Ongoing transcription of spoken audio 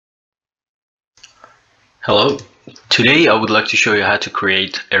Hello, today I would like to show you how to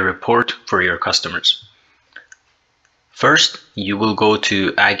create a report for your customers. First, you will go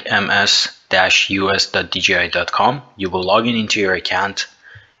to agms-us.dji.com. You will log into your account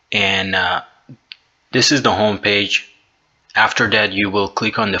and this is the home page. After that, you will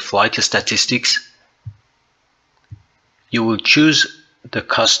click on the flight statistics. You will choose the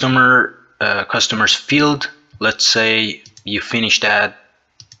customer's field. Let's say you finished that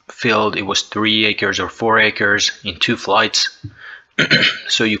field, it was 3 acres or 4 acres in 2 flights.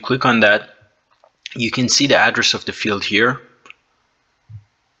 So you click on that. You can see the address of the field here.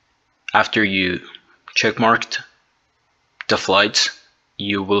 After you check marked the flights,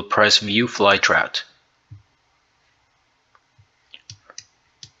 you will press view flight route.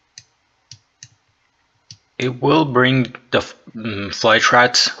 It will bring the flight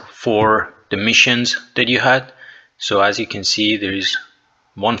routes for the missions that you had. So as you can see, there is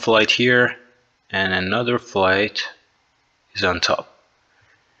one flight here and another flight is on top.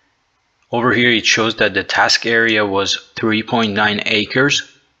 Over here it shows that the task area was 3.9 acres.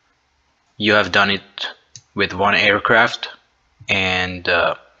 You have done it with 1 aircraft, and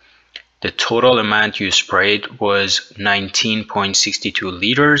the total amount you sprayed was 19.62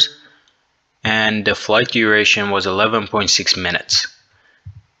 liters, and the flight duration was 11.6 minutes.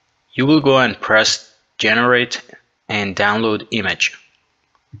 You will go and press generate and download image.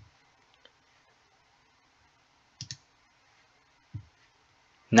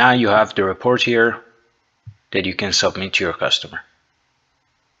 Now you have the report here that you can submit to your customer.